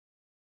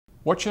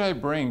What should I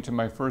bring to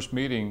my first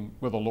meeting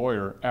with a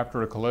lawyer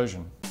after a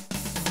collision?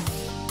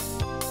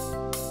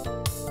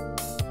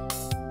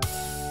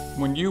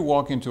 When you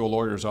walk into a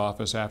lawyer's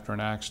office after an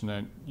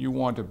accident, you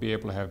want to be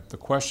able to have the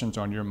questions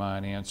on your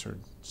mind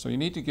answered. So you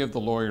need to give the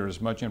lawyer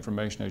as much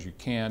information as you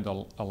can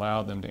to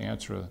allow them to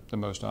answer the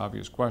most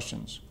obvious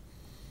questions.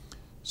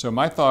 So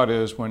my thought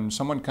is, when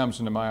someone comes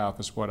into my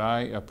office, what I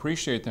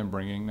appreciate them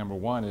bringing, number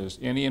one, is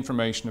any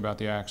information about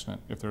the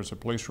accident. If there's a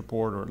police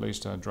report or at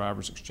least a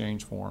driver's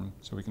exchange form,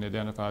 so we can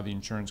identify the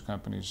insurance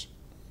companies.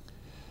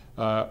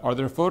 Are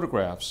there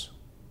photographs?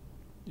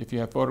 If you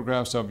have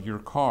photographs of your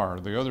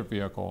car, the other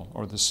vehicle,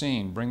 or the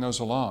scene, bring those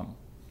along.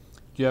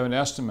 Do you have an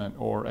estimate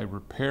or a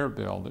repair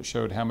bill that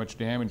showed how much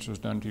damage was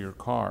done to your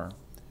car?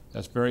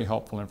 That's very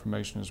helpful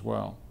information as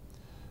well.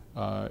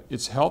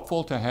 It's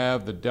helpful to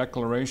have the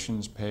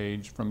declarations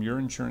page from your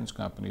insurance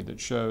company that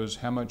shows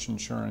how much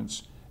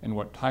insurance and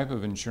what type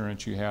of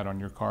insurance you had on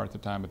your car at the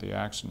time of the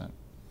accident.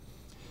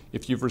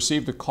 If you've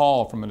received a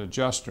call from an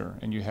adjuster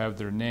and you have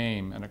their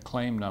name and a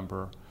claim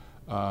number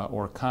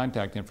or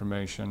contact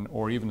information,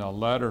 or even a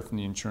letter from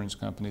the insurance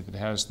company that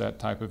has that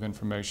type of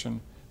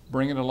information,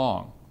 bring it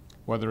along,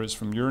 whether it's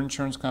from your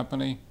insurance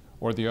company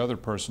or the other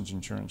person's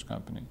insurance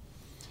company.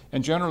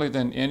 And generally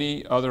then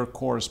any other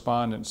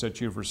correspondence that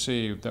you've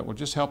received that will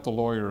just help the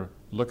lawyer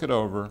look it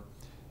over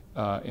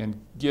and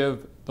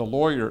give the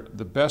lawyer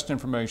the best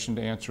information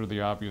to answer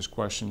the obvious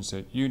questions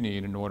that you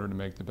need in order to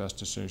make the best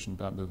decision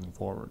about moving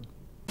forward.